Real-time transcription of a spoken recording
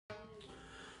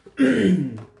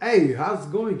Hey, how's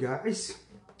it going, guys?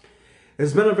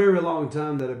 It's been a very long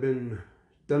time that I've been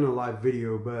done a live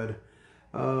video, but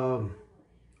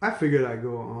I figured I'd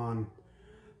go on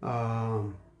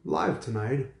live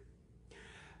tonight,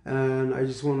 and I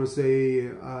just want to say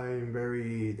I'm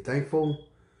very thankful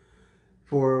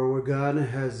for what God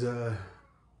has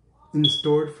in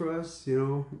store for us.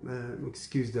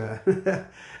 Excuse that,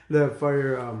 the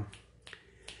fire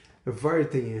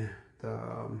thingy,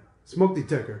 the smoke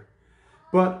detector.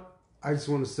 But I just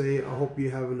want to say I hope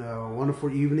you're having a wonderful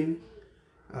evening.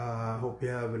 I hope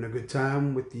you're having a good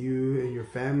time with you and your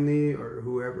family or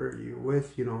whoever you're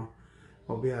with.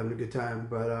 Hope you're having a good time.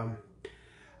 But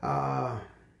I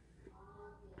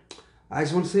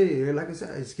just want to say, like I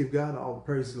said, I just give God all the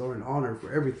praise, glory, and honor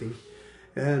for everything.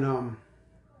 And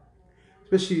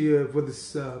especially for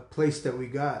this place that we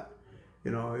got.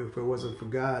 If it wasn't for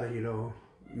God,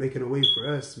 making a way for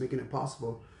us, making it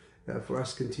possible for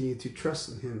us to continue to trust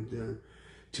in Him,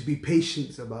 to be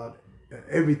patient about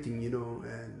everything,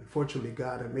 and fortunately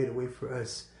God had made a way for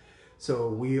us. So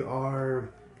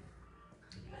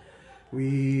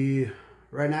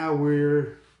right now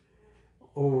we're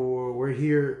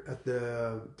here at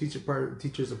the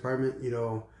teacher's apartment,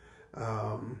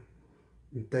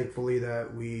 thankfully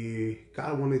that we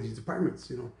got one of these apartments,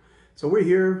 so we're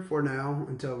here for now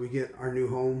until we get our new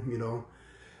home,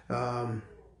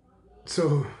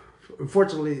 so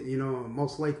unfortunately,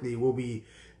 most likely we'll be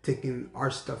taking our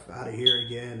stuff out of here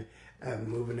again and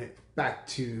moving it back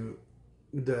to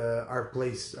our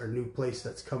new place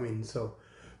that's coming. So,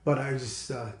 but I just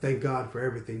thank God for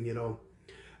everything,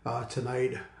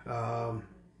 tonight.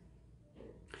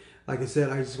 Like I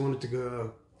said, I just wanted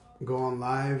to go on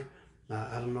live.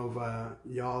 I don't know if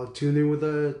y'all tuned in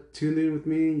with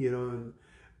me, and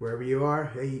wherever you are.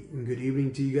 Hey, and good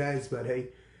evening to you guys. But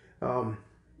hey, I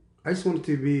just wanted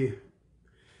to be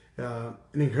an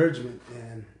encouragement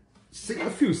and sing a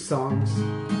few songs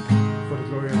for the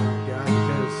glory of God,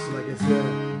 because, like I said,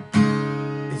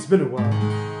 it's been a while.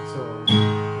 So,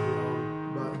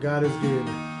 but God is good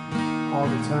all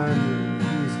the time, and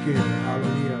He's good.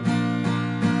 Hallelujah.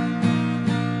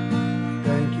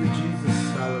 Thank you, Jesus.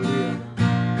 Hallelujah. I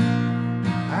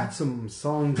had some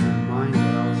songs in mind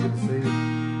that I was going to sing,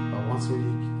 but once you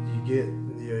get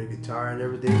your guitar and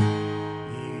everything,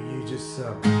 you just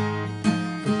forget.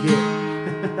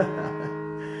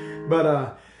 But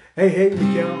hey,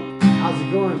 Mikhail, how's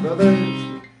it going, brother?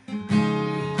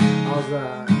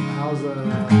 How's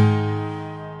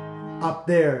up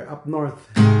there, up north?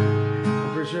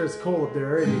 I'm pretty sure it's cold up there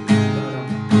already. But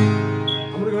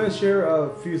I'm gonna go ahead and share a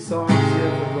few songs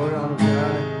here for the glory of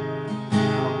God.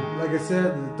 Like I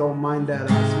said, don't mind that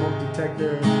smoke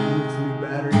detector. It needs a new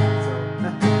battery.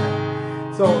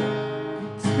 So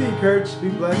just be encouraged, be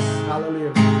blessed.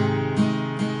 Hallelujah.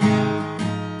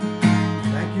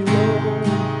 Thank you, Lord.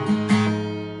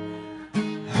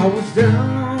 I was down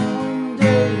one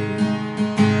day,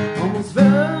 almost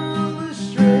fell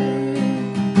astray,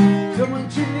 till my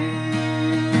Jesus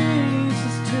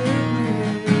took me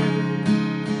in.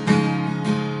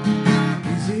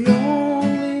 He's the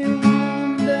only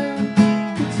one that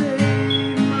could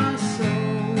save my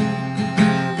soul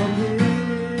from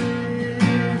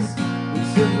this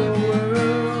miserable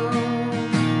world.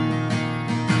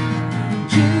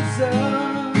 Jesus,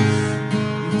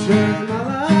 you turn my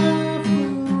life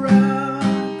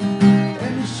around.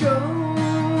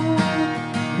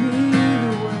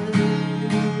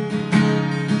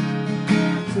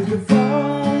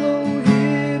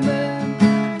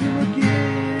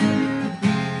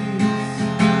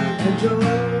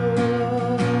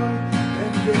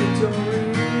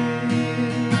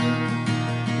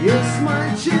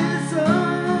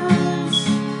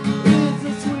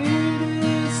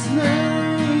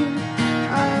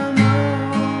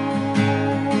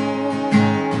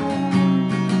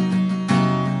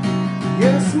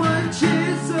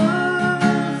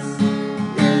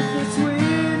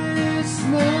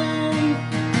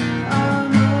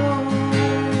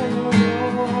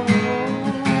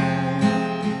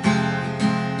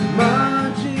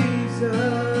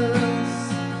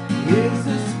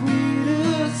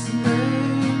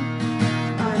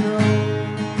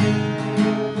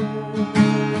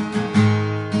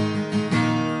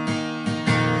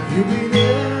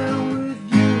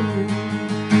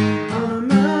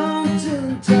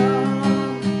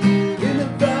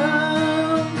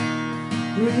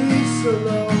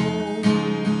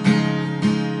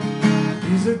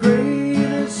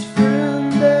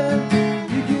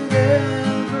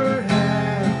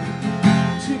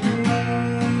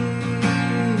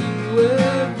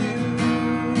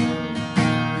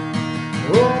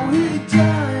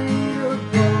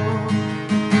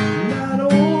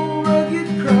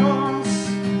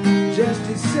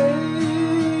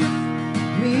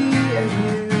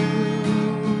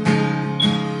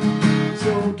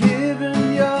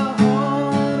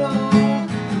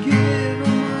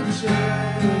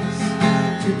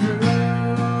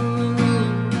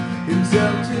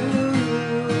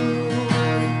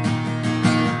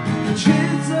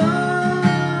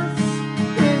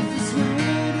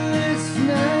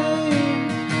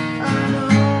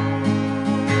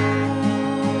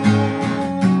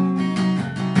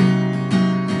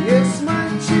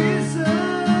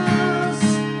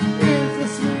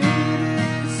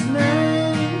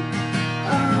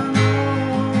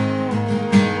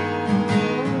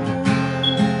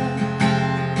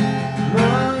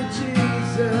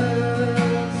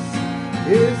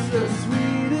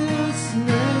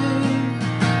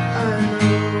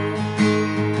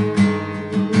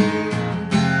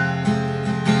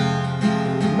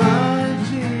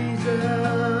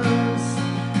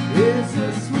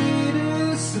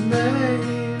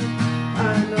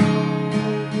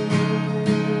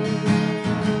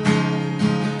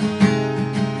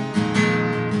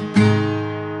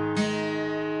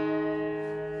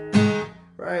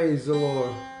 Praise the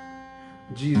Lord.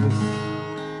 Jesus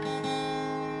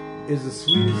is the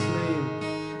sweetest name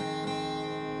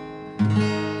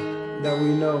that we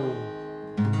know.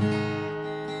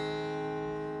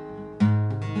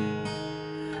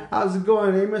 How's it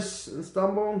going, Amos and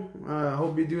Stumble? I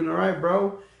hope you're doing all right,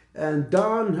 bro. And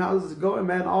Don, how's it going,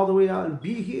 man? All the way out in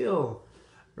Bee Hill.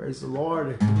 Praise the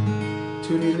Lord.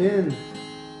 Tuning in.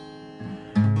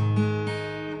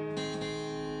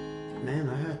 Man,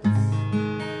 I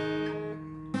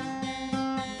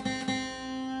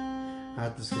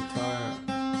had this guitar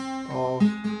all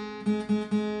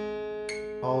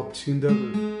tuned up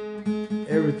and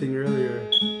everything earlier.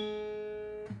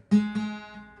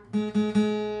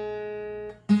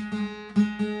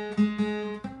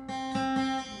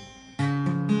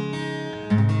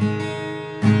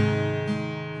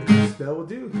 That will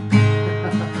do.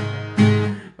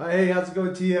 Hey, how's it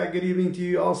going to you? Good evening to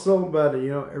you also, but you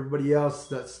know, everybody else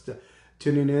that's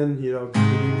tuning in, you know, good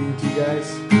evening to you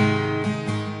guys.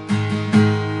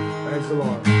 Praise the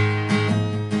Lord.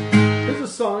 There's a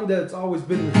song that's always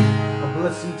been a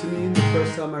blessing to me. The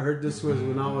first time I heard this was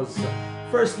when I was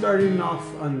first starting off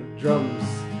on drums,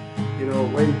 you know,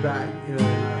 way back, you know,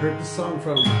 and I heard the song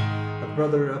from a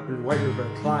brother up in White River,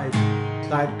 Clyde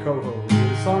Coho.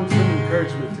 The song's been an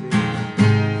encouragement to me.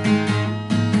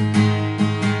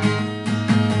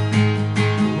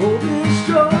 Holding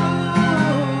strong,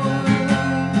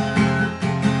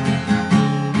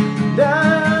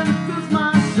 that fills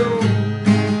my soul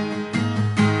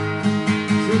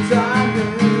since I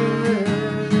met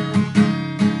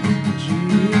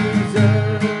Jesus,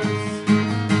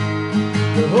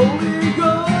 the Holy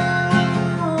Ghost,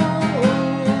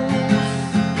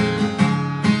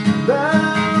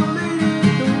 that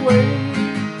leads the way.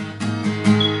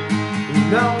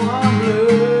 Now I'm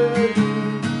learning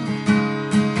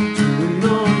to lean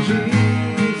on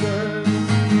Jesus.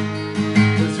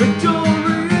 There's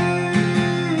victory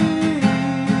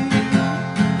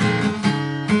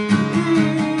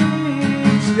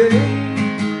each day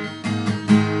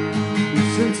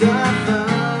since I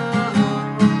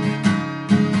found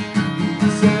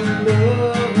peace and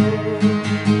love.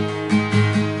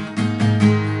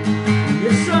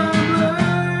 Yes, I'm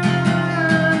learning.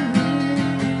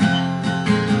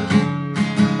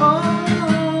 Oh,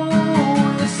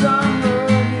 yes, I'm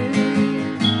learning.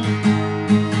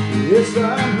 Yes,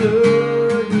 I'm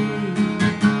learning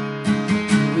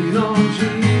to lean on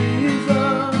Jesus,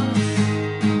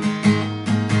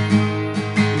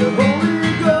 the Holy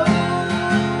Ghost,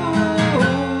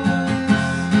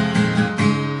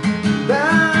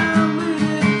 that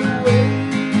leadeth the way.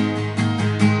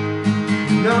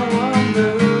 Now I'm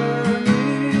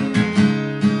learning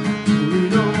to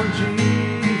lean on Jesus.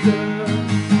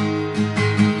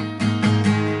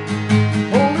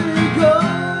 Holy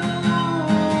Ghost,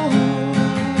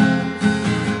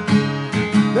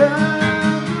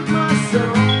 that is my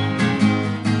song.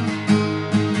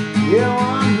 Yeah,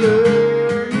 I'm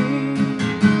learning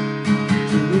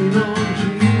to lean on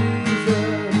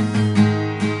Jesus.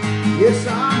 Yes,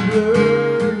 I'm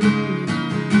learning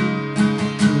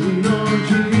to lean on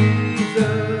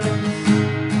Jesus.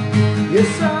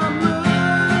 Yes, I'm learning.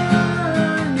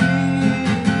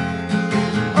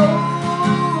 Oh,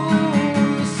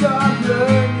 yes, I'm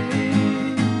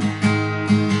learning.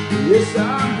 Yes,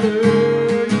 I'm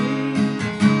learning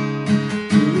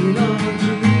to lean on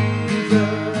Jesus.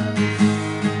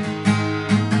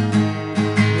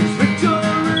 There's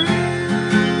victory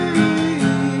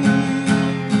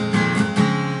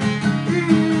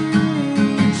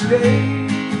each day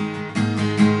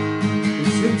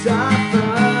since I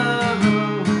found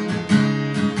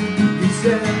peace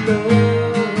and love.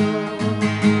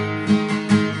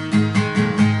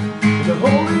 The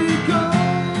Holy Ghost,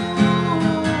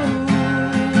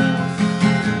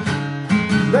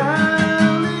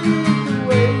 that leads the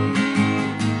way.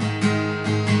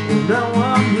 And now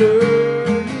I'm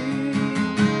learning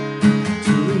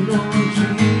to lean on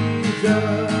Jesus.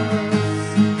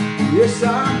 Yes,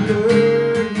 I'm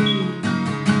learning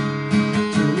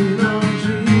to lean on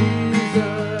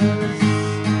Jesus.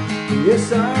 Yes,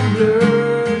 I'm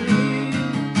learning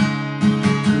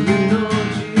to lean on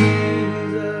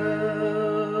Jesus.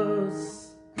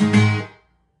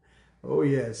 Oh,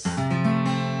 yes.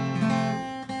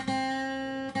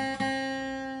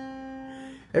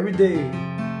 Every day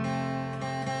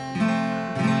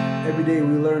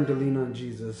we learn to lean on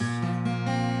Jesus.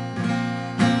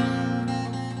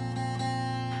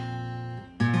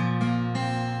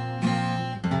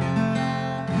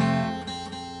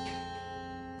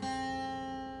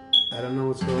 I don't know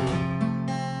what's going on.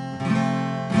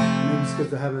 Maybe it's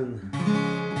because I haven't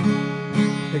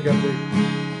picked up it.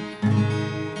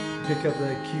 pick up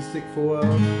the acoustic for a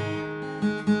while.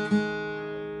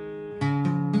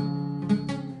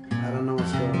 I don't know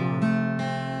what's going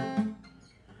on.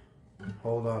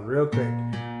 Hold on real quick.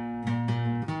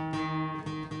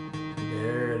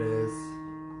 There it is.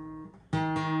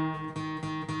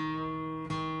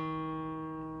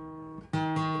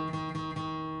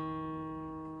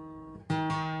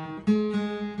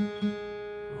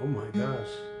 Oh my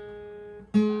gosh.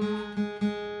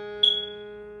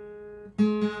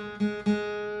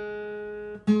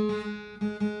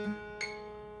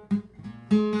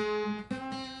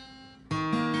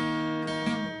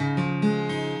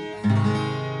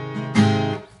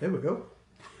 There we go.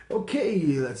 Okay,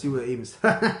 let's see what Amos.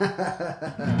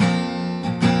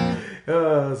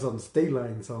 Some state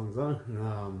line songs, huh?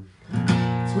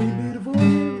 Sweet beautiful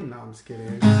you. No, I'm just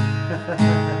kidding.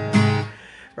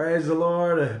 Praise the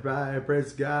Lord.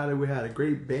 Praise God. We had a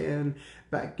great band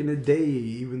back in the day,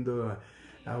 even though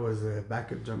I was a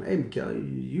backup drummer. Hey, Mikael,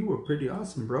 you were pretty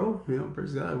awesome, bro. You know,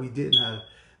 praise God. We did have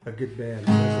a good band.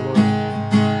 Praise the Lord.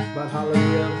 But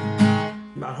hallelujah.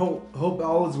 I hope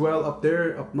all is well up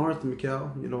there, up north,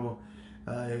 Mikael. You know,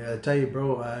 I tell you,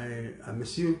 bro, I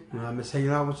miss you. I miss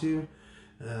hanging out with you.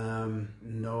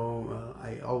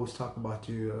 I always talk about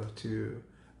you to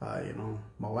you know,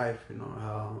 my wife. You know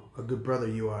how a good brother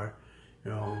you are.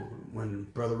 You know, when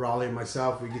Brother Raleigh and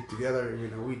myself we get together, you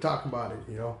know, we talk about it.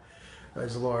 You know,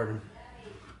 praise the Lord.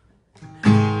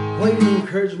 Play an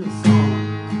encouragement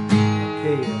song.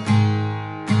 Okay.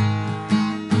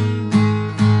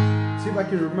 If I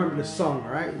can remember the song,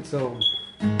 alright? So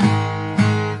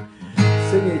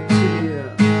sing it to me.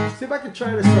 See if I can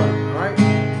try the song, alright?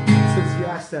 Since you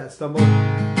asked that, Stumble.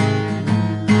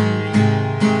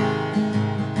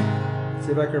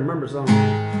 See if I can remember the song.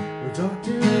 Talk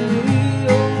to me,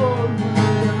 oh Lord, my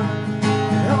God.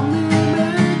 Help me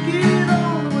make it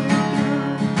all the way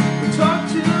through. Talk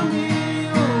to me,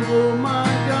 oh Lord, my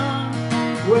God.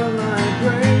 Well, I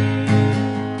pray.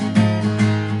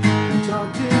 Talk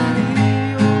to me.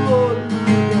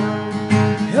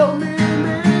 Help me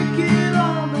make it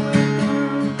all the way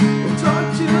through. Talk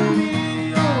to me,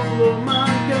 oh Lord, my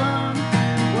God,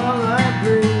 while I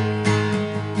pray.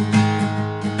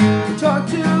 Talk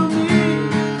to me,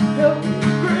 help me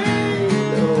pray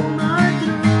all night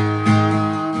through.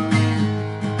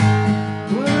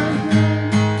 Well,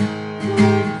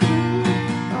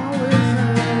 always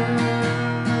have.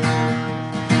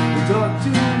 Talk to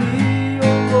me, oh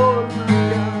Lord, my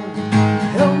God,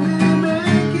 help me.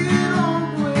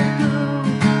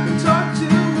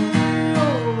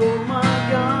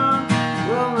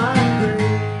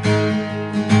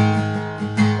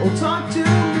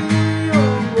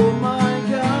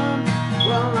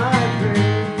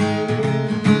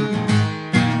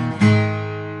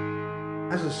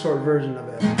 Short version of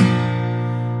it.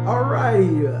 Alright,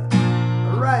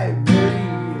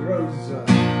 Mary Rose,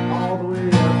 all the way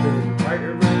up and right,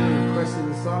 everybody requested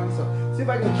the song, so see if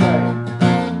I can try it.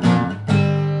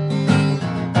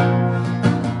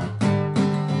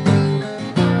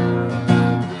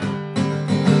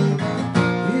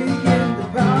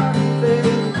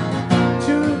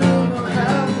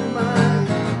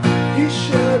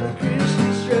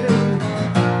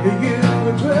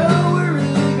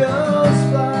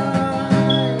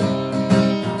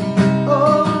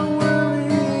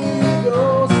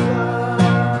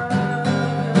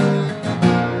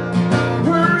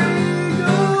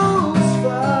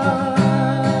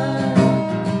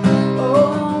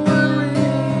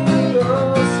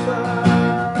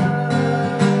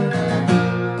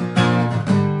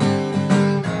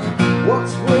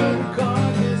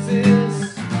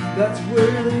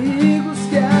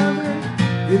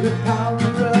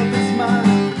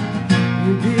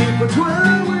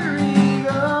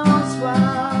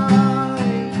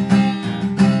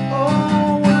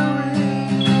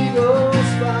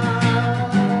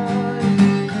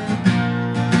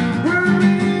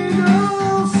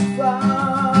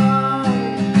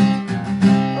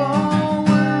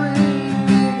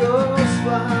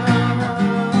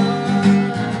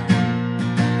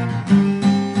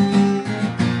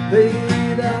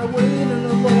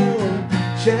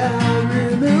 Shall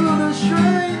renew the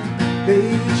strength,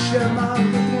 they shall mount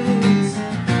with wings,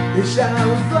 they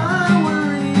shall fly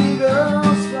where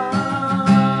eagles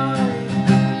fly.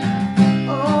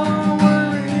 Oh,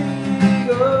 where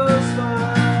eagles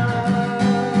fly,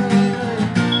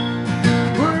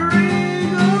 where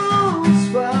eagles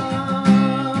fly.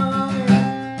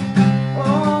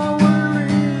 Oh, where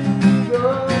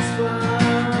eagles fly.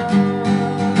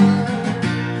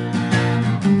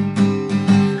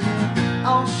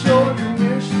 I'll show you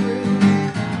mystery.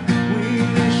 We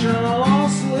shall all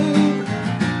sleep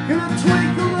in the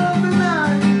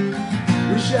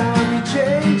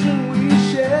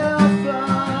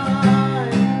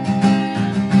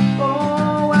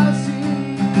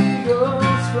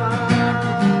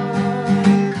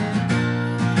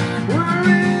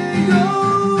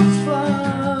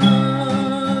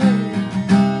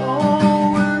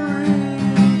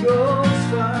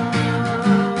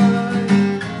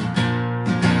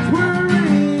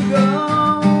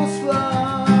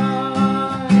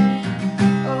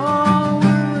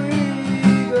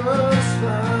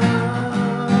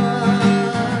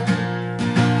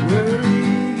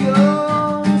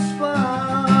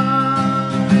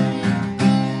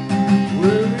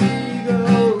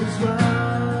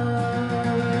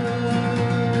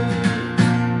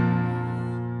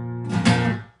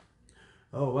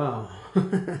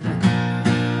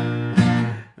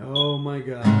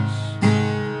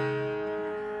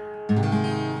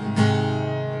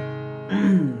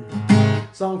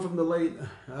Song from the late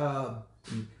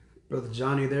Brother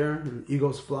Johnny there,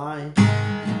 Eagles Fly.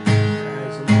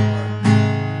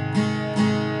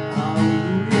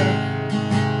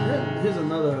 Here's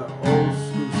another old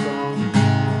school song.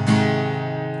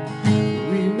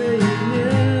 We may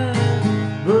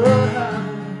never have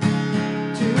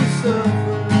to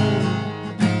suffer.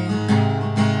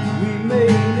 We may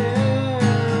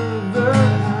never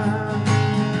have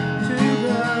to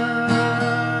die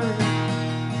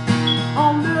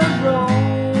on the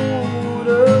road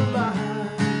of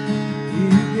life. He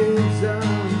gives us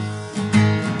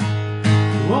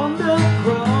on the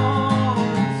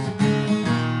cross,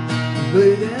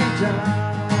 bleed and die.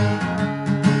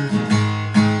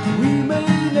 We may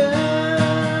never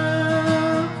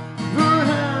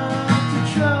have to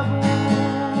travel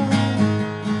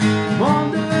on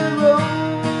the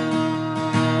road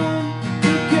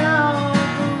to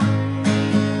Calvary.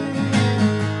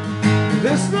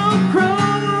 There's no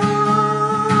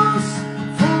cross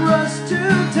for us to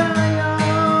die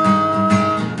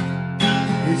on.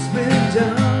 It's been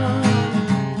done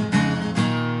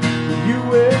for you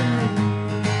and me.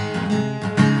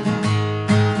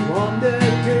 On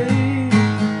that day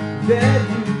that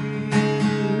we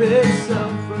may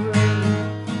suffer,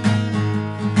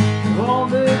 all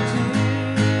the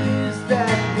tears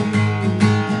that we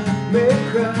may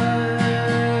cry,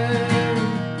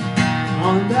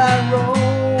 on that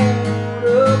road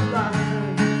of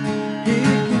life, He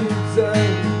gives us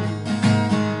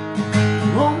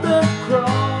on the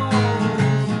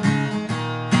cross,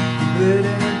 bled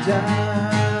and died.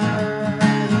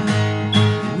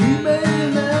 We may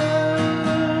never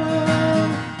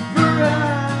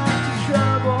have to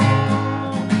travel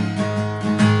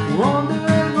on the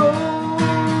road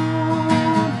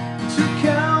to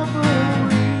Calvary.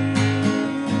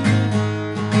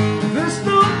 There's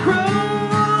no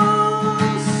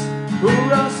cross for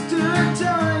us to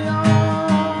die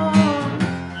on.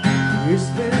 It's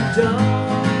been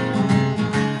done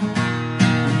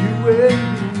for you and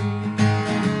me.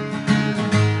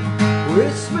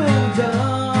 It's been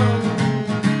done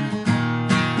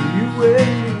for you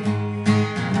and me.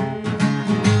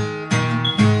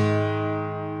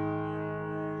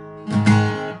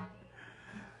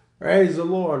 Praise the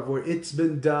Lord, for it's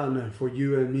been done for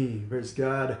you and me. Praise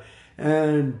God.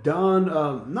 And done,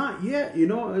 not yet, you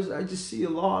know, I just see a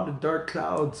lot of dark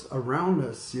clouds around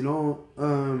us, you know,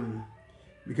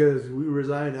 because we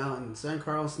reside out in San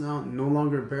Carlos now, no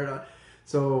longer in Paradise.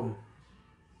 So,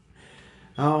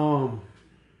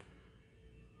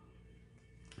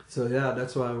 yeah,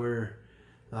 that's why we're,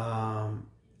 I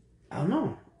don't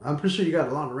know. I'm pretty sure you got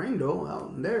a lot of rain though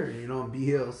out in there, you know, in B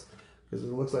Hills, because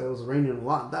it looks like it was raining a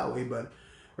lot that way. But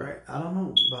right, I don't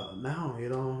know about now. You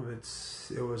know,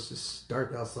 it was just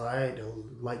dark outside. The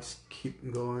lights keep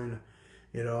going.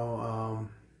 You know,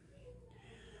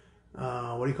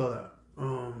 what do you call that?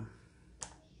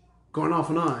 Going off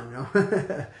and on. You know,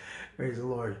 praise the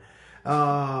Lord.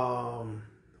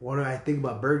 What do I think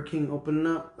about Burger King opening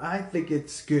up? I think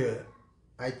it's good.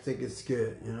 I think it's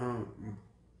good. You know,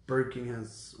 Burger King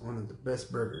has one of the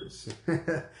best burgers. You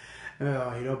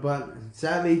know, but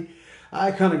sadly, I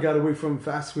kind of got away from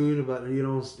fast food. But you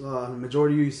know, the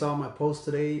majority of you saw my post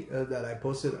today that I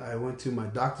posted. I went to my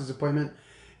doctor's appointment.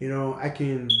 You know, I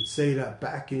can say that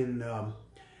back in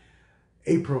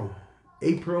April,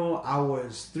 I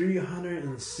was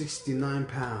 369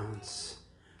 pounds,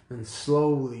 and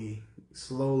slowly,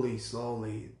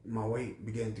 my weight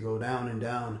began to go down and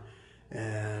down.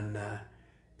 And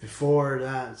before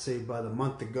that, say about a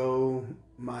month ago,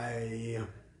 my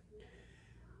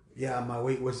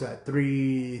weight was at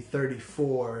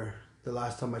 334. The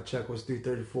last time I checked was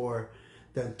 334.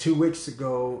 Then 2 weeks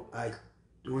ago, I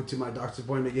went to my doctor's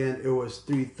appointment again. It was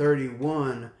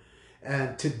 331.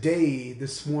 And today,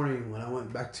 this morning, when I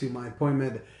went back to my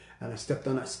appointment and I stepped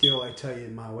on that scale, I tell you,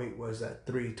 my weight was at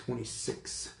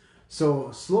 326.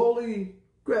 So slowly,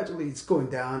 gradually, it's going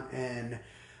down, and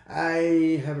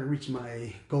I haven't reached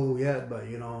my goal yet. But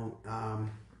you know,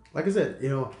 like I said, you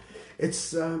know,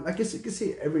 it's I guess you could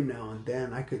say every now and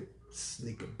then I could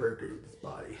sneak a burger in this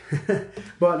body.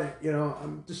 But you know,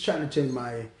 I'm just trying to change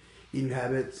my eating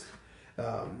habits.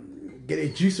 Get a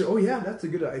juicer. Oh yeah, that's a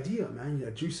good idea, man.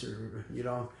 A juicer, you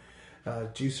know,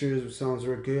 juicer sounds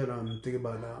real good. I'm thinking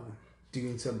about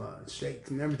doing some shakes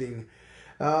and everything.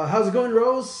 How's it going,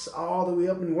 Rose? All the way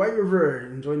up in White River,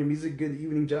 enjoying the music. Good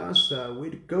evening, Josh. Way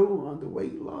to go on the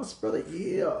weight loss, brother.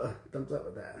 Yeah, thumbs up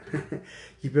with that.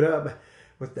 Keep it up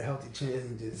with the healthy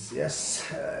changes. Yes,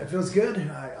 it feels good.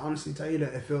 I honestly tell you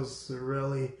that it feels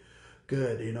really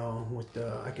good. You know, with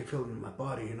I can feel it in my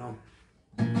body. You know.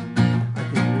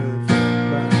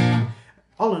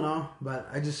 all in all, but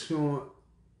I just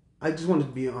wanted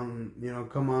to be on,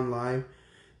 come on live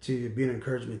to be an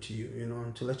encouragement to you,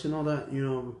 to let you know that,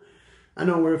 I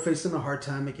know we're facing a hard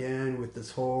time again with this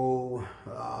whole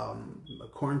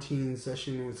quarantine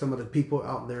session with some of the people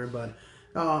out there, but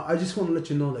I just want to let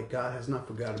you know that God has not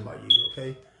forgotten about you,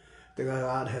 okay? That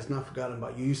God has not forgotten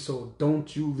about you, so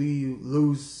don't you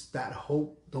lose that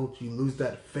hope, don't you lose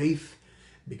that faith,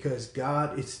 because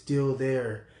God is still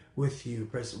there with you,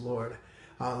 praise the Lord.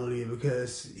 Hallelujah,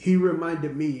 because he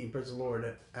reminded me, praise the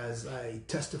Lord, as I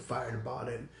testified about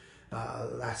it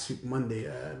last week,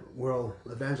 Monday, World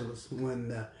Evangelist,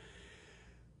 when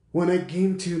I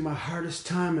came to my hardest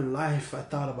time in life, I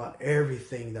thought about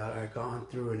everything that I'd gone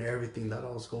through and everything that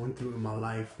I was going through in my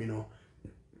life,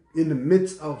 In the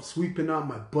midst of sweeping out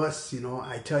my bus,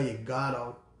 I tell you, God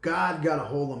got a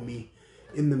hold of me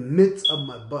in the midst of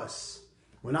my bus.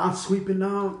 When I was sweeping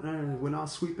out,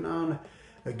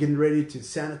 getting ready to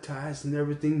sanitize and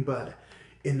everything, but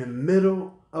in the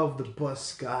middle of the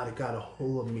bus, God got a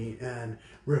hold of me and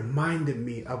reminded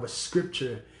me of a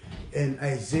scripture in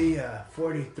Isaiah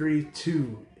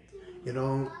 43:2.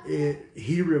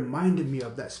 He reminded me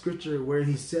of that scripture where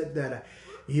he said that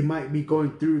you might be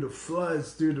going through the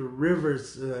floods, through the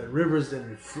rivers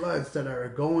and floods that are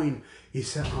going. He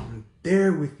said, I'm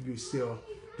there with you still.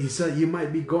 He said, you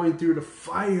might be going through the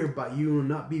fire, but you will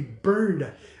not be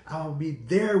burned. I'll be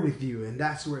there with you. And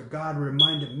that's where God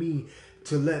reminded me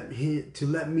to let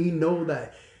me know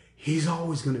that he's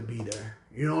always going to be there.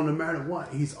 No matter what,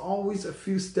 he's always a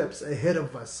few steps ahead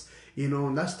of us.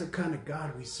 And that's the kind of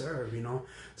God we serve,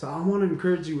 So I want to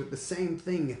encourage you with the same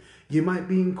thing. You might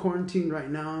be in quarantine right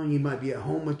now. You might be at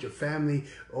home with your family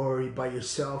or by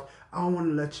yourself. I want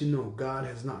to let you know God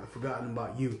has not forgotten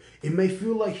about you. It may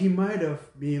feel like he might have,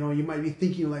 you might be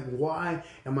thinking like, why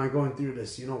am I going through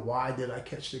this? Why did I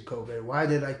catch the COVID? Why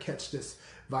did I catch this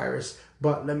virus?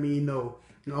 But let me know,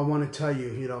 I want to tell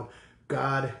you,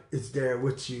 God is there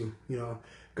with you.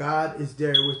 God is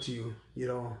there with you.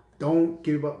 Don't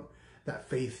give up that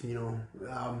faith.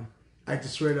 I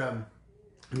just read a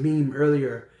meme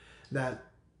earlier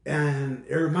and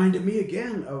it reminded me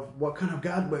again of what kind of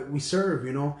God we serve,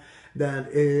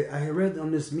 I read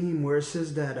on this meme where it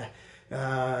says that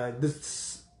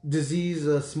this disease,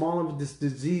 small of this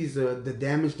disease, the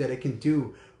damage that it can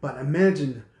do. But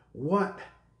imagine what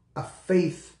a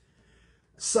faith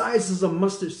size is a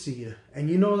mustard seed. And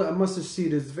that a mustard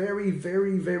seed is very,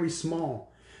 very, very small.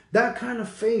 That kind of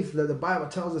faith that the Bible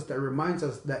tells us, that reminds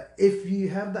us that if you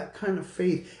have that kind of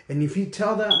faith, and if you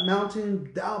tell that mountain,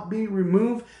 thou be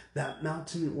removed, that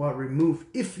mountain will remove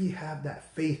if you have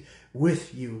that faith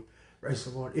with you. Praise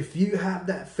the Lord. If you have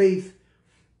that faith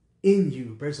in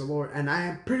you, praise the Lord. And I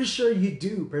am pretty sure you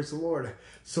do, praise the Lord.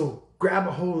 So grab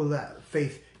a hold of that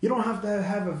faith. You don't have to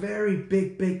have a very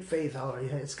big faith.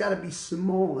 It's got to be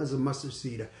small as a mustard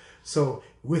seed. So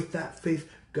with that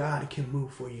faith, God can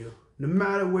move for you. No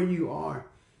matter where you are,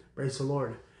 praise the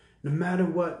Lord. No matter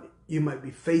what you might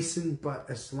be facing, but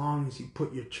as long as you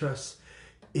put your trust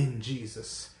in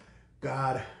Jesus,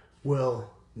 God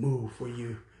will move for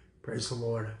you. Praise the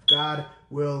Lord. God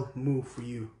will move for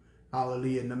you.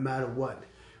 Hallelujah. No matter what.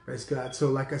 Praise God. So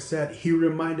like I said, he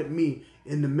reminded me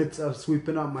in the midst of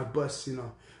sweeping out my bus,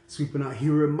 sweeping out. He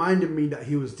reminded me that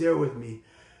he was there with me.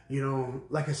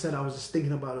 Like I said, I was just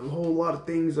thinking about a whole lot of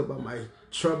things, about my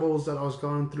troubles that I was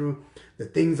going through, the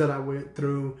things that I went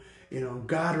through.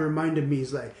 God reminded me,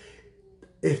 he's like,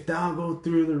 if thou go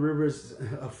through the rivers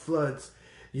of floods,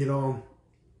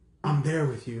 I'm there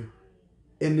with you.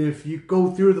 And if you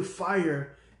go through the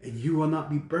fire and you will not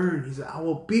be burned, he said, I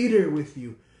will be there with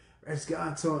you. Praise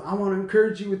God. So I want to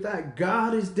encourage you with that.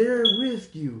 God is there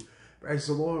with you. Praise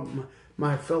the Lord.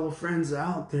 My fellow friends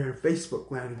out there in Facebook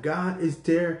land, God is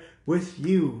there with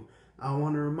you. I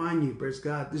want to remind you, praise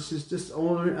God, this is just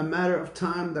only a matter of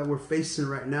time that we're facing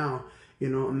right now. A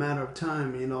matter of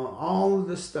time. All of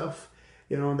the stuff,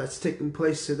 that's taking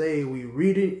place today. We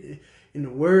read it in the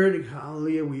Word.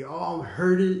 Hallelujah. We all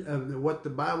heard it of what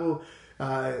the Bible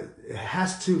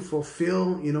has to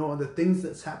fulfill. The things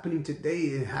that's happening today,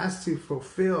 it has to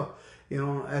fulfill.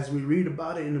 As we read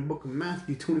about it in the book of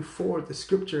Matthew 24, the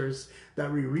scriptures that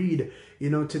we read,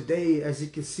 today, as you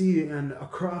can see, and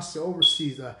across the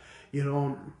overseas,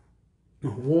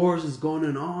 wars is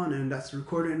going on, and that's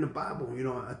recorded in the Bible.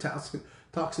 It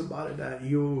talks about it, that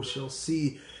you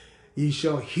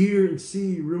shall hear and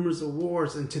see rumors of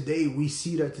wars. And today we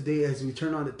see that today, as we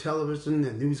turn on the television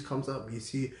and news comes up, you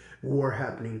see war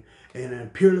happening. And in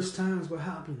peerless times, what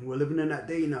happened? We're living in that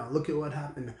day now. Look at what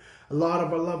happened. A lot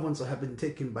of our loved ones have been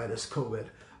taken by this COVID.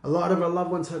 A lot of our loved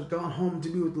ones have gone home to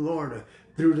be with the Lord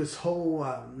through this whole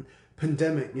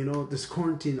pandemic, this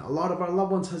quarantine. A lot of our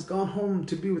loved ones has gone home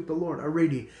to be with the Lord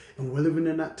already, and we're living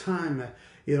in that time,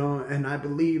 and I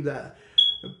believe that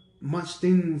much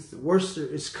things worse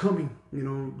is coming.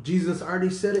 Jesus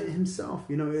already said it himself.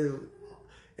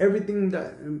 Everything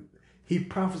that he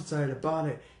prophesied about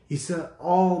it, he said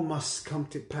all must come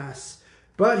to pass.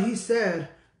 But he said,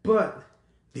 but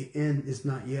the end is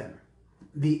not yet.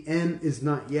 The end is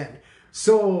not yet.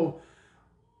 So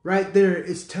right there,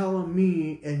 it's telling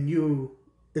me and you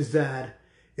is that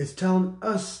it's telling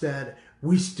us that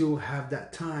we still have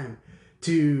that time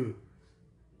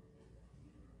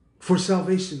for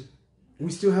salvation. We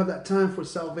still have that time for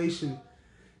salvation,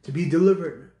 to be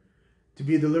delivered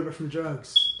from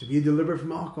drugs, to be delivered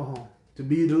from alcohol, to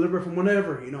be delivered from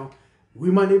whatever,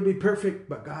 We might not be perfect,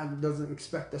 but God doesn't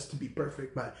expect us to be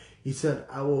perfect. But he said,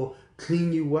 I will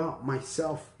clean you out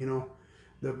myself,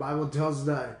 The Bible tells us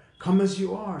that come as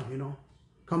you are,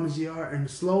 Come as you are, and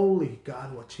slowly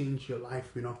God will change your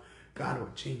life, God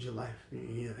will change your life.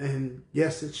 And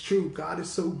yes, it's true. God is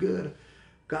so good.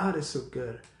 God is so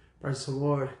good. Praise the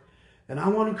Lord. And I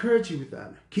want to encourage you with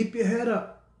that. Keep your head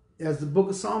up. As the book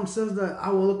of Psalms says that I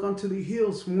will look unto the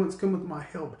hills from whence cometh my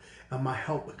help. And my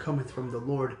help cometh from the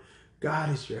Lord. God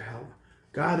is your help.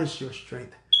 God is your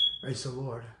strength. Praise the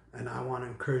Lord. And I want to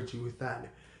encourage you with that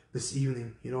this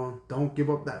evening. Don't give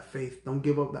up that faith. Don't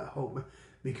give up that hope.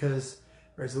 Because,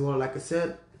 praise the Lord, like I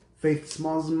said, faith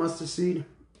small as a mustard seed,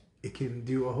 it can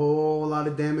do a whole lot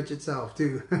of damage itself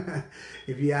too.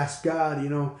 If you ask God,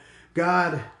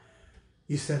 God,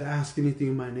 you said ask anything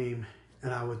in my name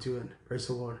and I will do it. Praise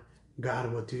the Lord.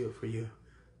 God will do it for you.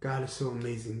 God is so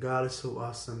amazing. God is so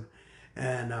awesome.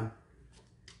 And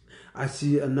I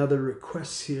see another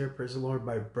request here. Praise the Lord,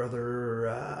 by brother.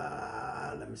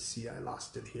 Let me see. I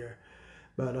lost it here.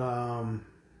 But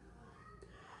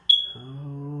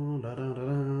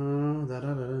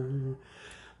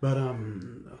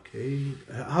okay.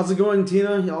 How's it going,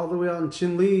 Tina? All the way out in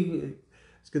Chinle.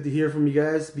 It's good to hear from you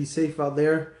guys. Be safe out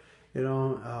there.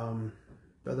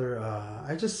 Brother,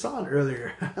 I just saw it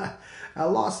earlier. I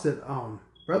lost it.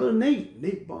 Brother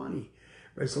Nate Bonnie.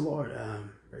 Praise the Lord.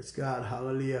 Praise God.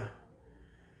 Hallelujah.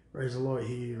 Praise the Lord.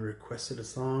 He requested a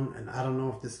song, and I don't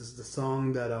know if this is the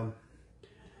song that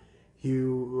he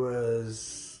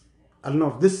was. I don't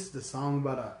know if this is the song,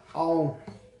 but I'll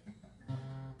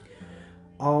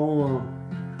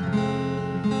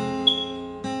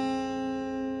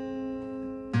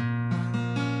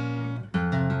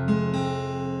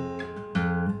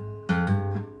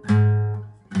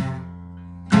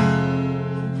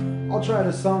try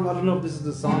the song. I don't know if this is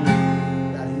the song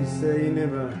that he's saying it,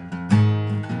 but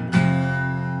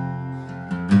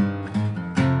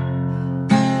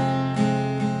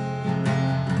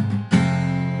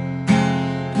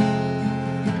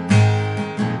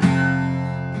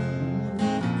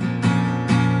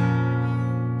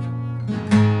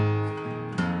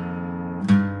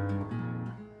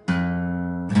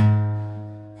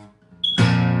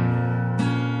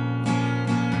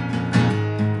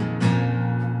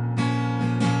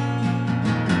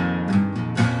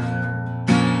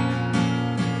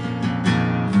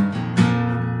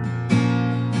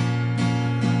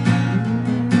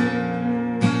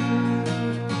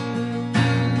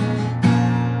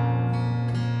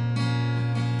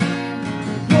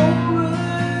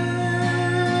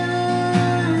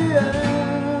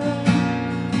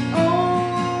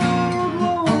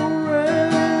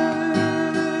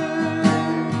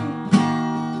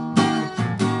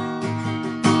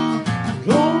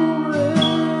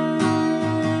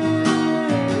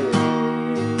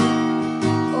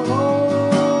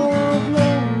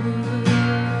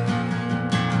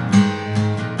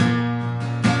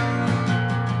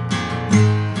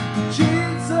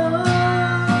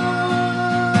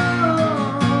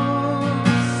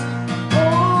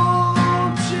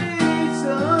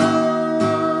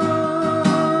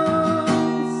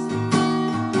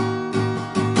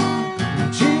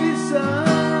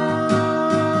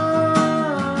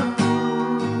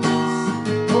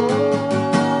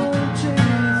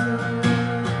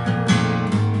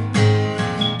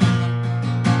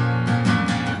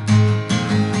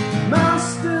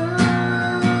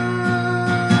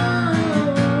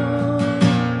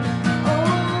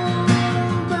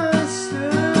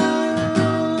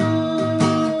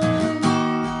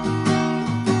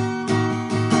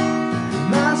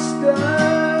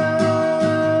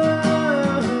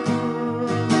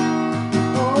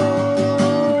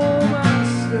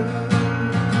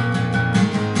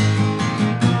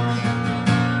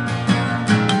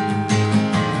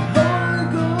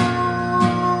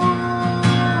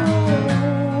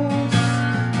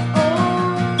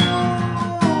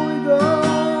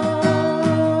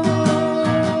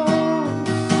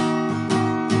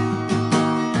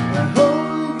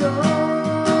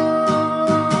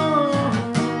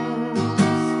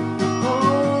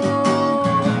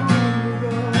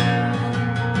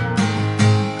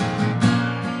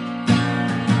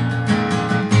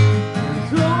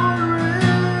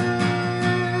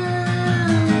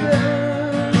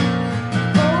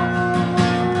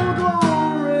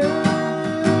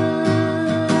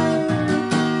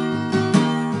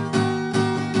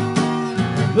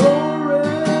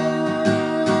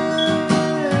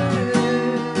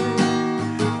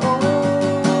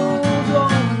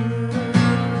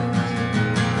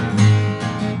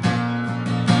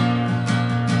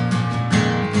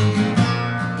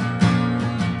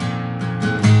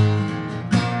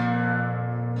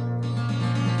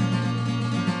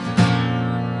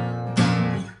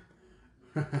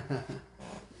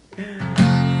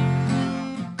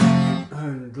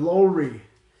Glory.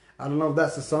 I don't know if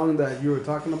that's the song that you were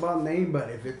talking about, Nate, but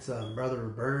if it's Brother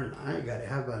Burn, I gotta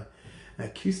have an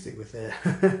acoustic with it.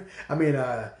 I mean,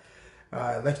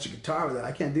 electric guitar with it.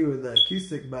 I can't do with the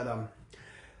acoustic, but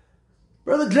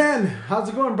Brother Glenn, how's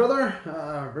it going, brother?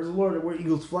 Praise the Lord, we're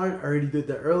Eagles flying. I already did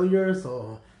that earlier,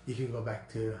 so you can go back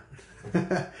to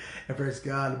and praise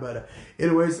God. But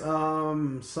anyways,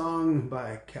 song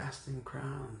by Casting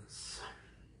Crowns.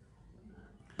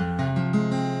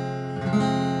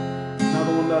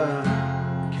 Another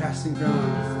one, Casting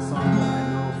Crowns, the song that I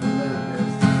know from them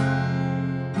is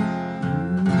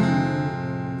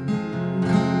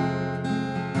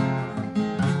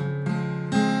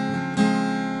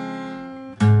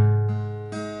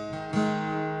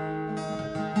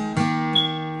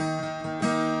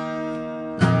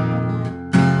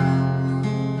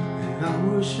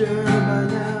sure by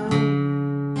now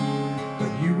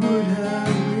that you would have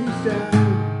reached out,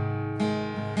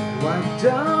 wiped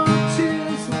out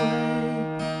tears away,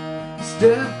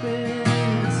 step in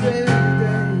and save the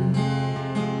day.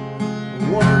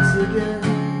 Once again,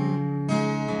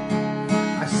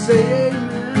 I say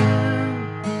amen.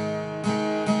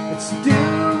 It's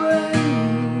still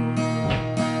raining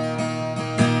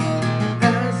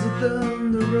as the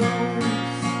thunder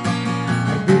rolls.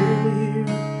 I barely hear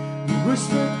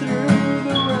whisper through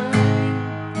the rain.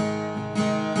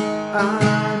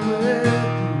 I'm with you,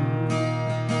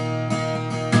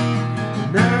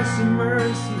 and as your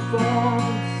mercy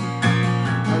falls,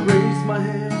 I raise my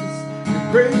hands and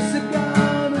praise the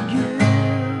God who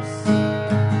gives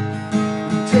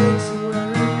and takes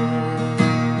away.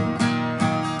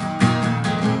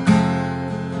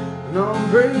 And I'll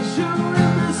praise you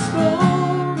in the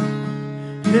storm,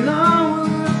 and I will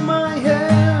lift my head.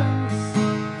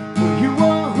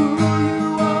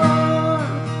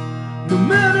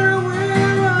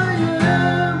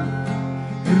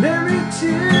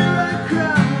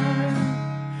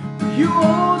 You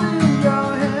hold in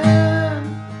your hand.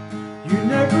 You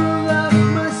never left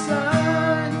my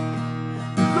side,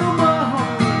 though my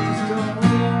heart is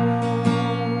torn.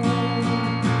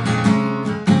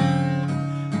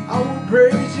 I will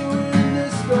praise you in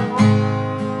this storm.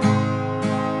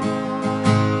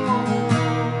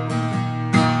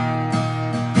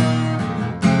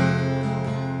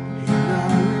 And I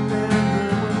remember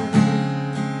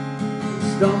when I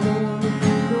stumbled.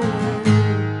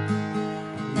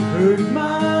 Heard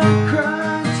my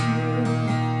cry to you,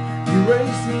 you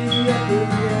raised me up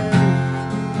again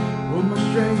when my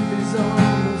strength is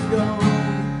almost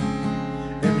gone.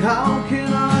 And how can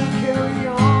I carry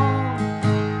on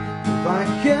if I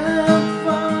can't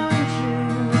find you?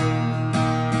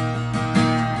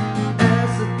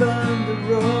 As the thunder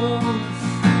rolls,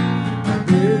 I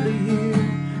barely hear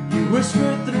you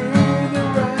whisper through the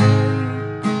rain.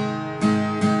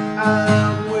 I'm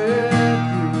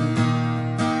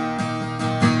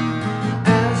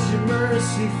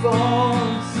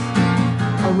falls,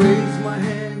 I raise my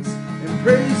hands and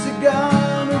praise the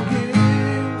God who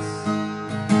gives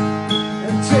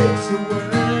and takes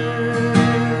away.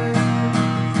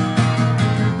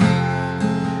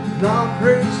 And I'll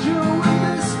praise you in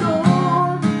this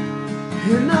storm,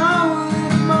 and I will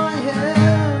lift my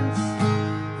hands,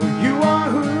 for you are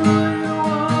who you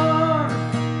are,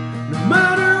 no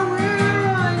matter where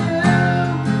I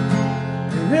am,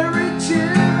 and every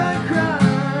tear I cry.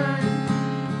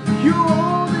 You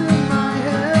hold in my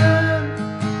hand.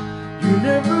 You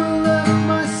never left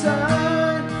my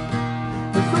side,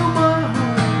 but though my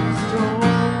heart is torn.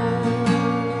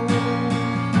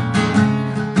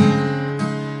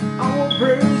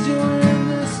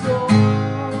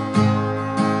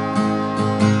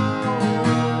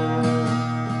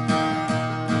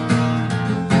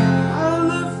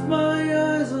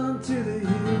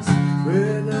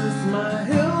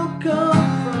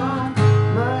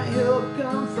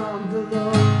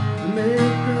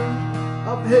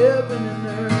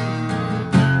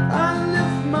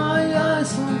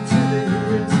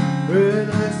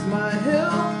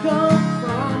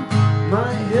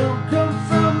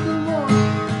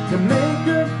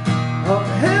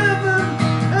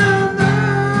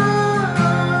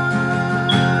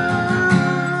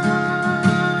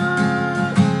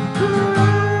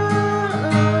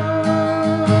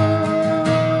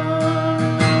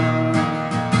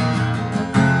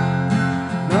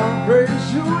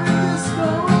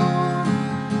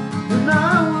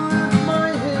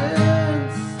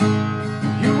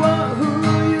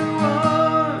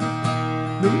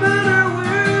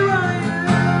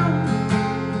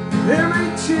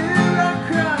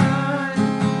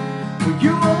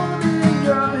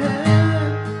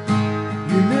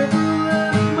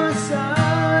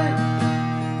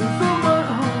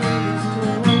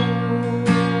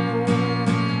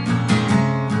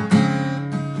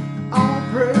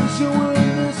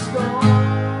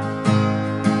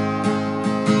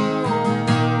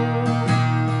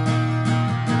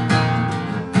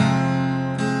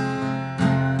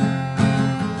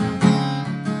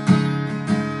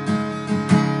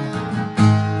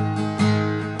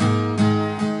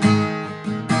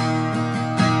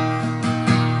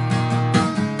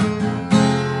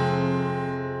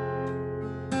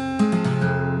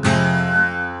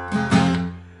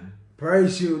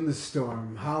 praise you in the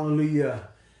storm. Hallelujah.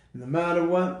 No matter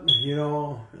what,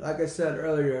 like I said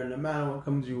earlier, no matter what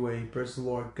comes your way, praise the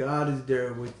Lord. God is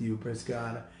there with you, praise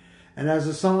God. And as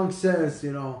the song says,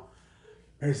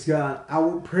 praise God, I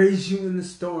will praise you in the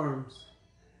storms,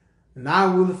 and I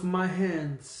will lift my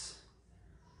hands.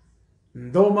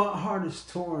 And though my heart is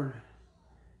torn,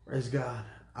 praise God,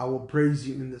 I will praise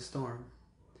you in the storm.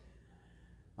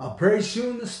 I'll praise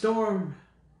you in the storm.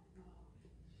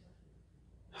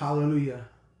 Hallelujah.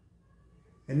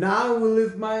 And I will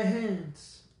lift my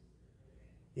hands.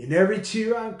 In every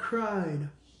tear I cried,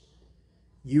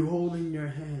 you hold in your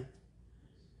hand.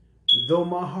 Though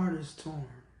my heart is torn,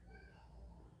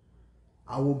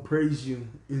 I will praise you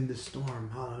in the storm.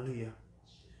 Hallelujah.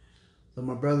 So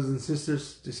my brothers and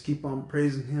sisters, just keep on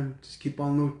praising him. Just keep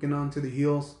on looking onto the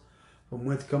hills, from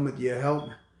whence cometh your help.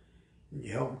 And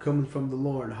your help coming from the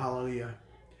Lord. Hallelujah.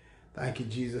 Thank you,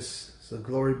 Jesus. So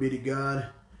glory be to God.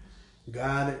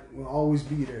 God will always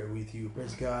be there with you.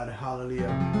 Praise God. Hallelujah.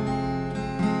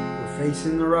 We're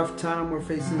facing a rough time. We're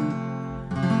facing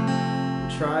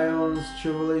trials,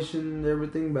 tribulation,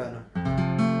 everything better.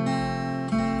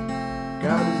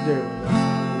 God is there with us.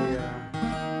 Hallelujah.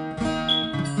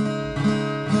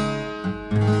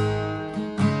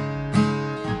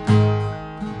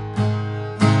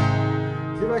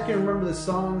 See if I can remember the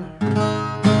song.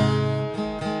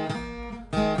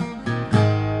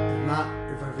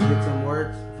 Get some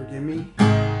words, forgive me.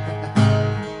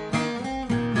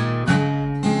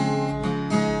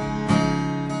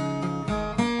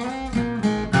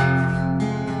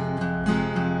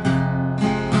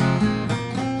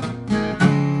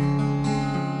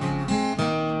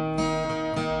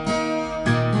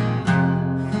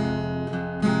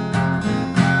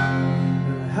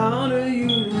 How do you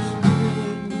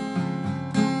describe?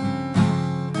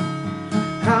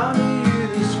 How do you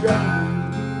describe?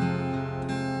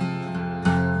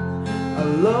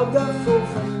 Love that flows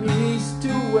from east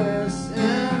to west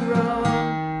and run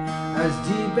as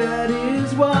deep as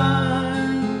is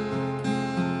wide.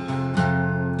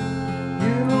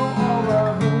 You know all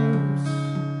our hopes,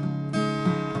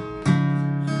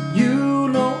 you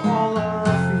know all our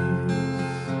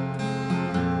fears.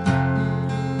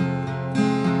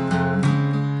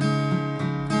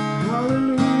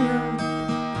 Hallelujah.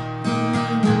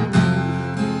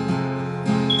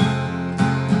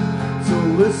 So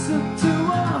listen to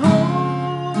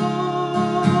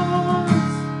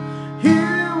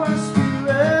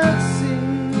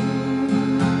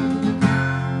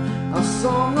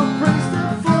song of praise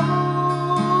that flows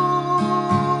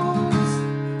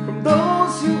from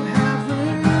those who have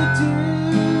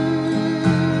redeemed,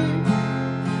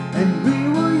 and we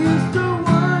will use the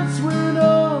words we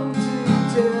know to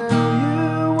tell you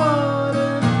what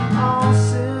an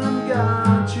awesome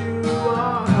God you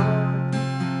are.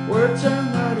 Words are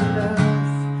not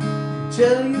enough to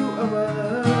tell you of our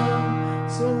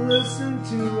love, so listen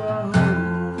to our hope.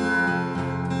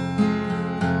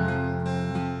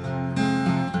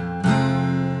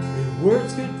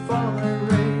 Words could fall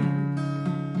and rain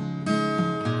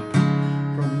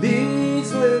from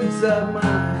these lips of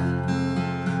mine,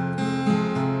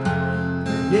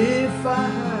 and if I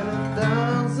had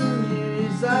 1,000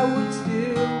 years, I would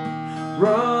still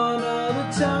run out of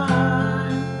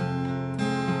time.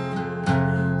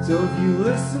 So if you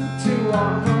listen to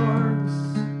our hearts,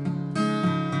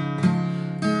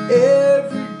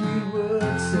 every beat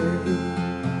would say,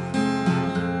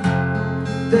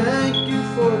 thank you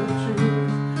for the truth.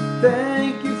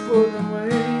 Thank you for the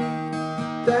way.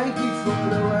 Thank you for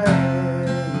the way.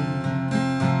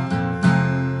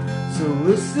 So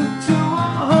listen to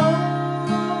our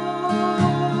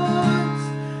hearts,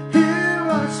 hear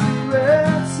our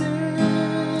spirit sing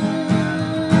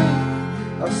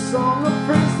a song of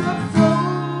praise that flows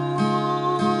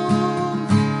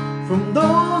from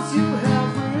those you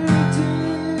have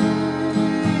redeemed.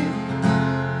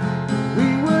 We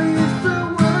will use the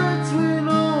words we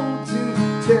know to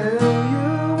tell you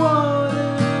what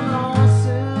an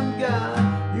awesome God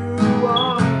you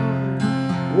are.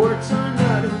 Words are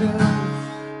not enough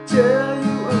to tell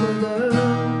you of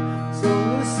love, so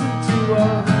listen to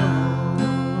our heart.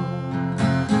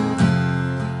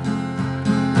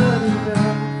 Not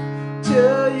enough to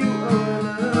tell you of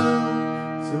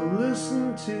love, so listen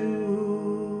to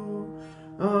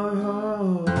our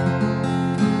heart.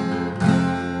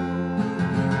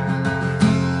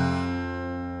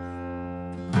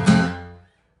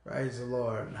 Praise the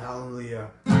Lord. Hallelujah.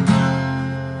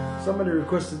 Somebody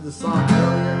requested the song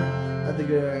earlier. I think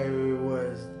it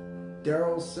was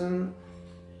Darrelson.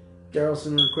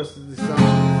 Darrelson requested the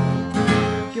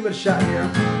song. Give it a shot here.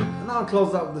 And I'll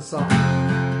close out with the song.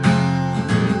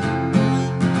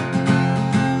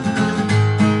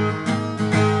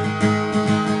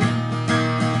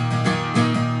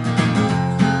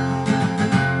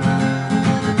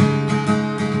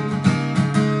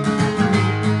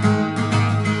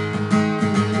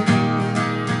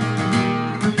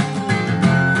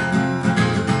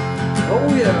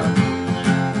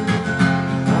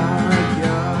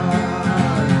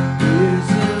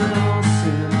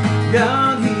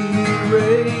 God, He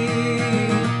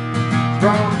reigns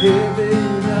from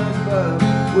heaven above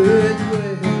with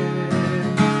winds.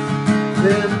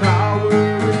 Then power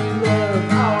and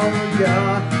love, our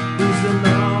God is an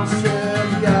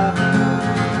awesome God.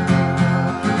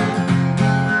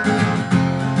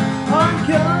 Our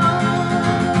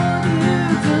God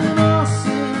is an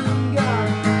awesome God.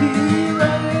 He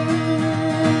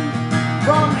reigns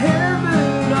from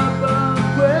heaven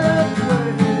above with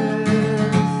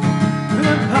winds.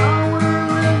 Then power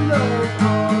and love,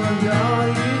 our God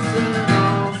is an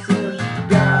awesome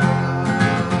God.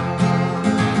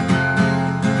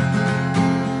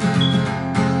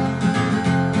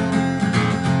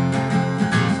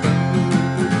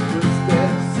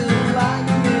 Footsteps and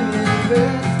lightning in His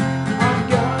face. Our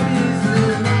God is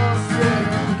an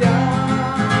awesome God.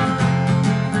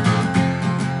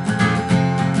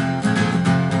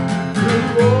 The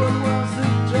Lord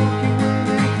wasn't joking when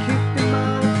they kicked Him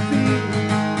out of feet.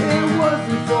 It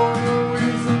wasn't for no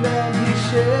reason that He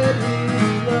shed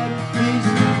His blood. He's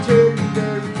returning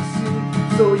very soon,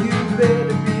 so you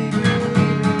better be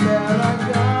believing that our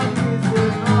God is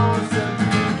an awesome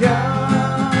God.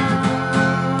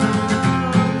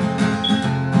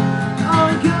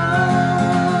 Our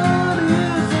God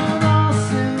is an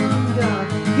awesome God.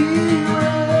 He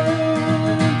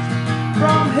reigns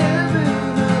from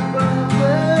heaven above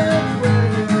with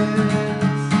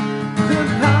winds. The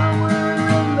power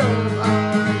and love,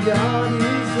 our God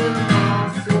is an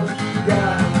awesome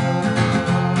God.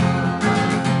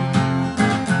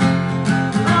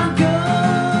 Our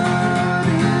God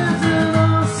is an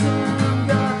awesome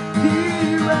God. He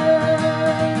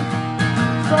reigns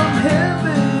from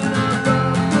heaven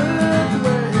above with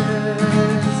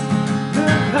winds. The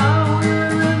power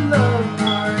and love,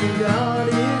 our God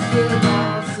is an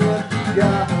awesome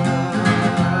God.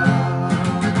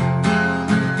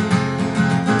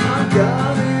 Our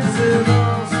God is an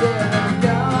awesome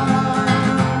God.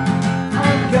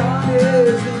 Our God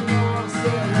is an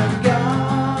awesome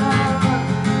God.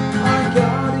 Our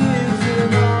God is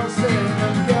an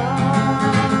awesome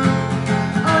God.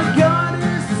 Our God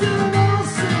is an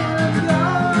awesome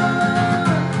God.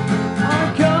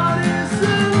 Our God is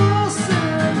an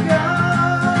awesome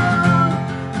God.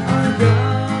 Our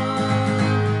God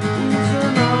is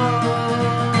an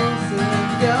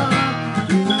awesome God.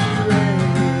 He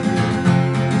reigns.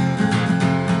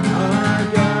 Our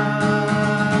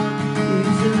God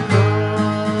is an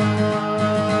awesome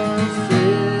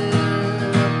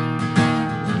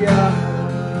God.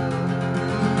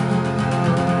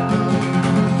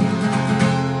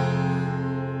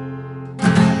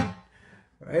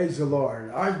 Praise the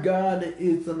Lord. Our God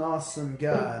is an awesome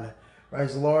God.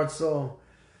 Praise the Lord. So,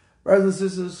 brothers and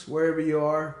sisters, wherever you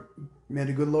are, may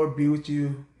the good Lord be with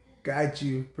you, guide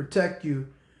you, protect you.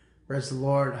 Praise the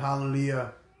Lord.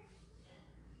 Hallelujah.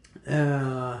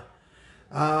 No,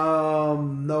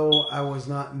 I was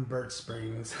not in Birch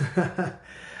Springs.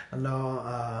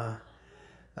 No,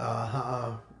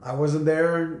 I wasn't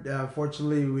there.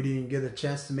 Fortunately, we didn't get a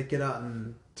chance to make it out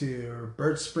to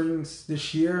Birch Springs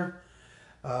this year.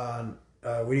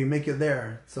 We didn't make it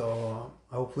there, so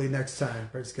hopefully next time.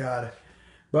 Praise God.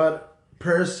 But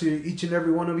prayers to each and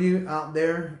every one of you out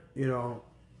there. You know,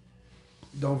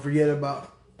 don't forget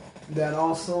about that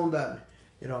also. That,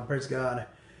 you know, praise God.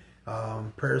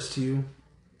 Prayers to you.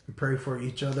 Pray for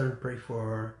each other. Pray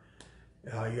for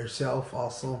yourself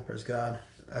also. Praise God.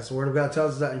 As the Word of God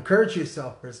tells us, that encourage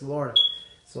yourself. Praise the Lord.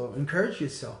 So encourage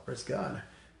yourself. Praise God.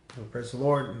 So praise the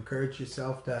Lord. Encourage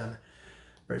yourself. Then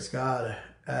praise God.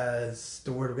 As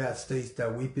the Word of God states,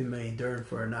 that weeping may endure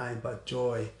for a night, but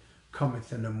joy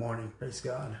cometh in the morning. Praise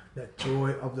God. That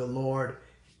joy of the Lord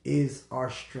is our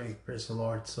strength. Praise the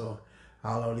Lord. So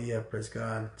hallelujah. Praise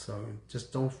God. So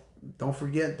just don't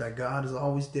forget that God is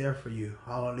always there for you.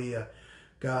 Hallelujah.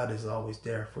 God is always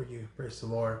there for you. Praise the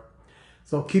Lord.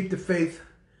 So keep the faith.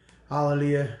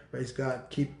 Hallelujah. Praise God.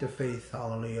 Keep the faith.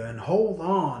 Hallelujah. And hold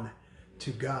on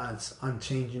to God's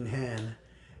unchanging hand.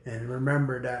 And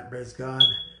remember that, praise God,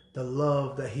 the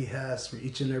love that He has for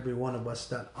each and every one of us,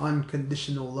 that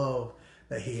unconditional love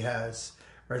that He has.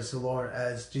 Praise the Lord.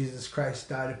 As Jesus Christ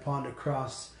died upon the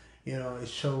cross, you know, it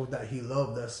showed that He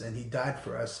loved us and He died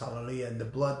for us. Hallelujah. And the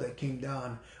blood that came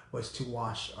down was to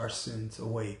wash our sins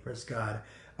away. Praise God.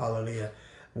 Hallelujah.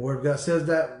 The Word of God says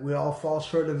that we all fall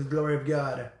short of the glory of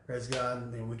God. Praise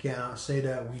God. And we cannot say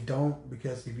that we don't,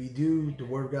 because if we do, the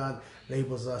Word of God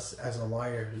labels us as a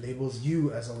liar, labels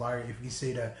you as a liar if you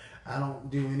say that I don't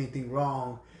do anything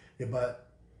wrong, but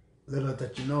little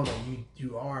that you know that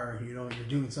you are, you know, you're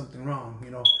doing something wrong,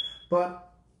 you know.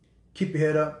 But keep your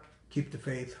head up, keep the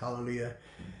faith. Hallelujah.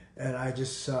 And I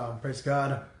just praise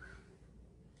God.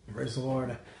 Praise the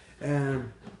Lord.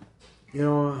 And, you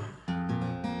know,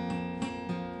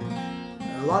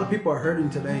 a lot of people are hurting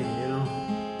today, you know,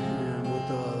 and with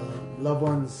the loved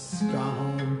ones gone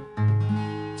home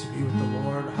to be with the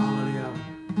Lord. Hallelujah.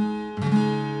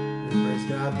 And praise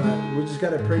God. But we just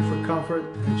got to pray for comfort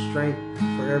and strength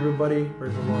for everybody.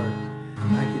 Praise the Lord.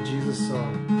 Thank you, Jesus.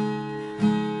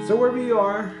 So wherever you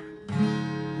are,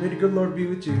 may the good Lord be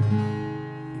with you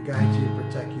and guide you,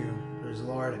 protect you. Praise the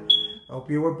Lord. I hope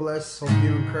you were blessed. Hope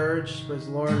you were encouraged. Praise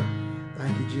the Lord.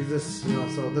 Thank you, Jesus. You know,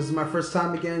 so this is my first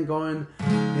time again going,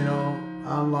 you know,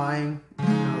 online,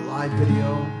 live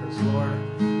video. Praise the Lord.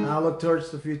 And I look towards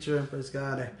the future. Praise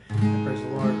God. And praise the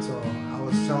Lord. So I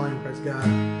was telling, praise God,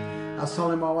 I was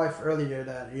telling my wife earlier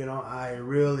that, you know, I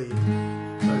really,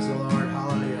 praise the Lord,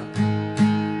 hallelujah.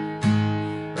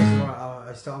 Praise the Lord. I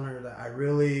was telling her that I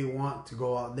really want to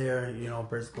go out there, you know,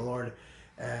 praise the Lord.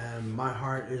 And my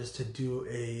heart is to do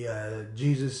a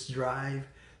Jesus drive.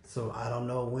 So I don't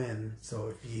know when. So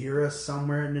if you hear us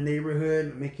somewhere in the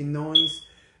neighborhood making noise,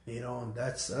 you know,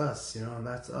 that's us. You know,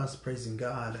 that's us praising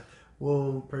God.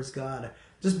 Well, praise God.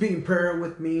 Just be in prayer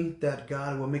with me that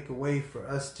God will make a way for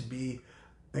us to be,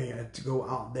 to go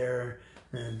out there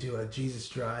and do a Jesus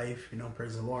drive. You know,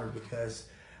 praise the Lord. Because,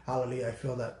 hallelujah, I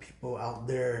feel that people out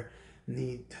there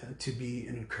need to be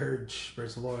encouraged.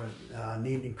 Praise the Lord.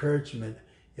 Need encouragement.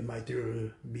 It might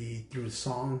be through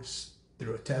songs,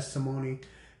 through a testimony,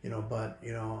 you know, but,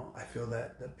 you know, I feel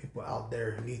that the people out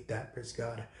there need that, praise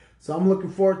God. So I'm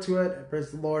looking forward to it,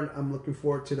 praise the Lord. I'm looking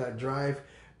forward to that drive,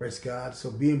 praise God.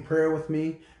 So be in prayer with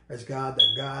me, praise God,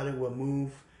 that God will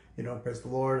move, you know, praise the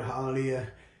Lord, hallelujah.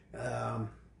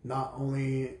 Not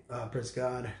only, praise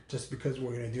God, just because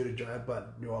we're going to do the drive,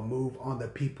 but, you know, move on the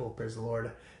people, praise the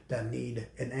Lord, that need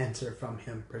an answer from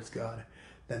Him, praise God.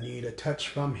 That need a touch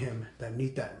from Him, that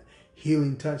need that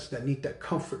healing touch, that need that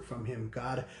comfort from Him.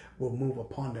 God will move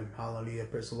upon them. Hallelujah.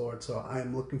 Praise the Lord. So I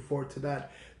am looking forward to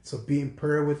that. So be in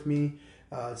prayer with me,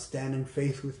 stand in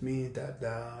faith with me, that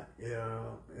you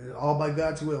know, all by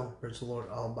God's will. Praise the Lord.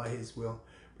 All by His will.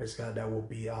 Praise God. That will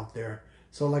be out there.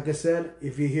 So like I said,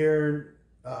 if you hear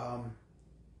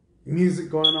music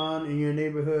going on in your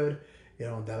neighborhood, you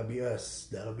know, that'll be us.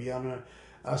 That'll be on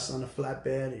us on the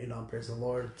flatbed, you know, praise the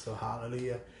Lord. So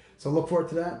hallelujah. So look forward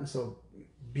to that. And so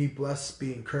be blessed,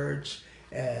 be encouraged.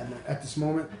 And at this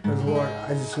moment, praise the Lord,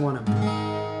 I just want to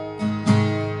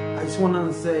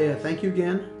say thank you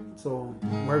again. So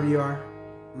wherever you are,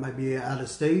 might be out of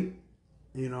state,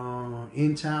 you know,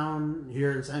 in town,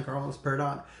 here in San Carlos,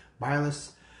 Peridot, Bailey,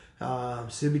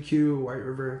 CBQ, White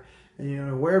River, and you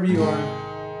know, wherever you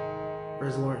are,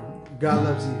 praise the Lord. God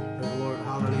loves you. Praise the Lord.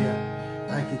 Hallelujah.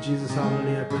 Thank you, Jesus.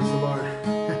 Hallelujah. Praise the Lord.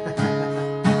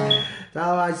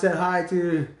 Now I said hi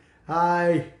to.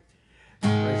 Hi.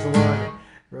 Praise the Lord.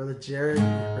 Brother Jared.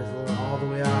 Praise the Lord. All the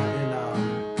way out in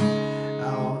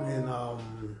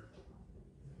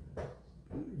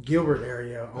Gilbert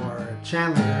area or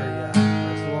Chandler area.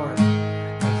 Praise the Lord.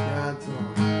 Praise God. So,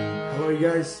 hello, you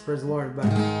guys. Praise the Lord.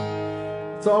 But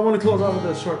so I want to close out with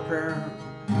a short prayer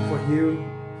for you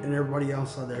and everybody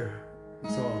else out there.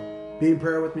 So be in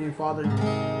prayer with me, Father.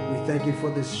 We thank you for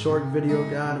this short video,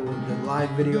 God, with the live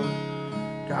video.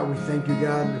 God, we thank you,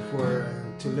 God, for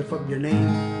to lift up your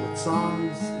name with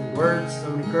songs and words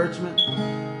of encouragement.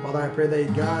 Father, I pray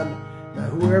that, God, that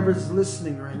whoever's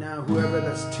listening right now, whoever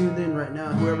that's tuned in right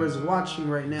now, whoever's watching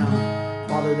right now,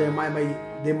 Father, they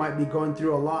might be going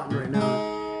through a lot right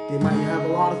now. They might have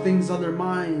a lot of things on their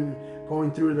mind,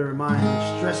 going through their mind,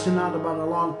 stressing out about a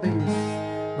lot of things.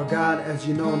 But God, as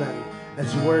you know that,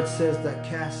 as your word says, that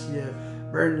cast your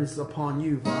burdens upon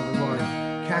you, Father, Lord.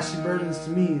 Cast your burdens to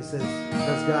me, says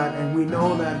God. And we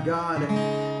know that, God,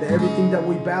 that everything that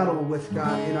we battle with,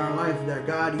 God, in our life, that,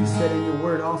 God, you said in your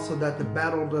word also that the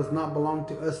battle does not belong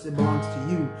to us, it belongs to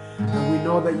you. And we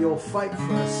know that you'll fight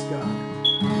for us, God.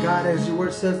 God, as your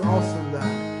word says also that,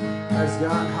 as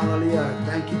God, hallelujah,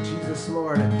 thank you, Jesus,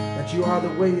 Lord, that you are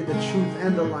the way, the truth,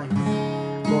 and the life,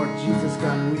 Lord Jesus,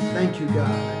 God. And we thank you,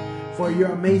 God, for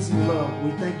your amazing love.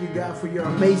 We thank you, God, for your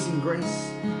amazing grace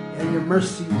and your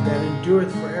mercy that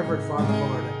endureth forever, Father,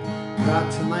 Lord.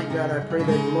 God, tonight, God, I pray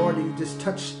that, Lord, you just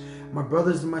touch my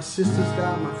brothers and my sisters,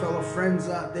 God, my fellow friends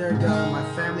out there, God, my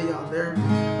family out there.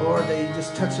 Lord, that you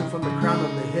just touch them from the crown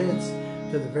of their heads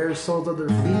to the very soles of their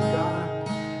feet, God.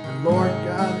 And Lord,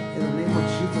 God, in the name of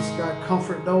Jesus, God,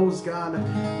 comfort those, God,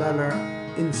 that are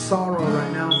in sorrow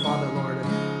right now, Father, Lord.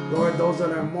 Lord, those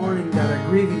that are mourning, that are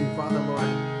grieving, Father, Lord.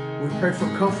 We pray for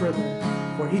comfort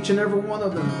for each and every one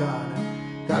of them, God.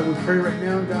 God, we pray right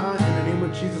now, God, in the name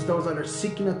of Jesus, those that are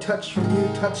seeking a touch from you,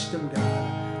 touch them,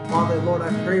 God. Father, Lord,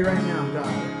 I pray right now, God,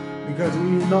 Because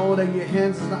we know that your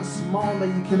hands is not small that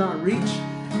you cannot reach.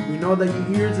 We know that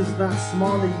your ears is not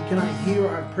small that you cannot hear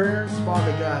our prayers,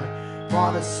 Father God.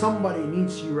 Father, somebody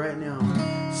needs you right now.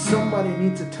 Somebody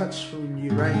needs a touch from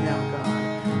you right now,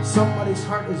 God. Somebody's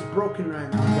heart is broken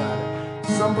right now, God.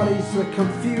 Somebody's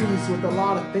confused with a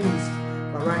lot of things.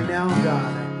 But right now,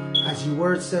 God, as your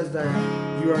word says that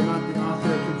you are not the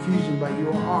author of confusion, but you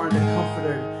are the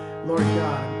comforter, Lord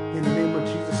God. In the name of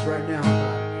Jesus right now,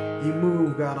 God. You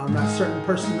move, God, on that certain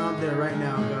person out there right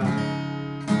now,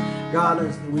 God.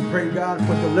 God, we pray, God,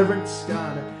 for deliverance,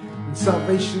 God, and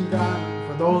salvation, God,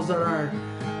 for those that are,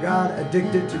 God,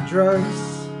 addicted to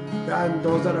drugs, God, and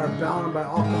those that are bound by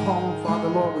alcohol, Father,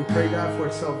 Lord, we pray, God,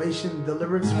 for salvation,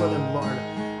 deliverance for them, Lord,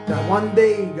 that one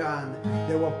day, God,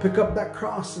 they will pick up that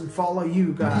cross and follow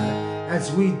you, God,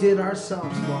 as we did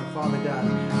ourselves, Lord, Father God.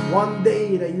 One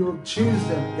day that you will choose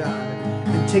them, God,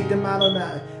 and take them out of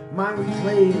that miry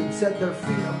clay and set their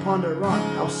feet upon the rock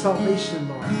of salvation,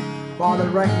 Lord. Father,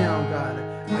 right now, God,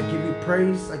 I give you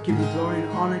praise, I give you glory and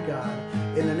honor,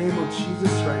 God, in the name of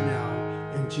Jesus right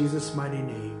now, in Jesus' mighty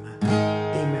name.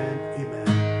 Amen,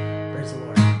 amen. Praise the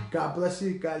Lord. God bless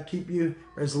you, God keep you.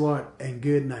 Praise the Lord, and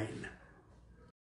good night.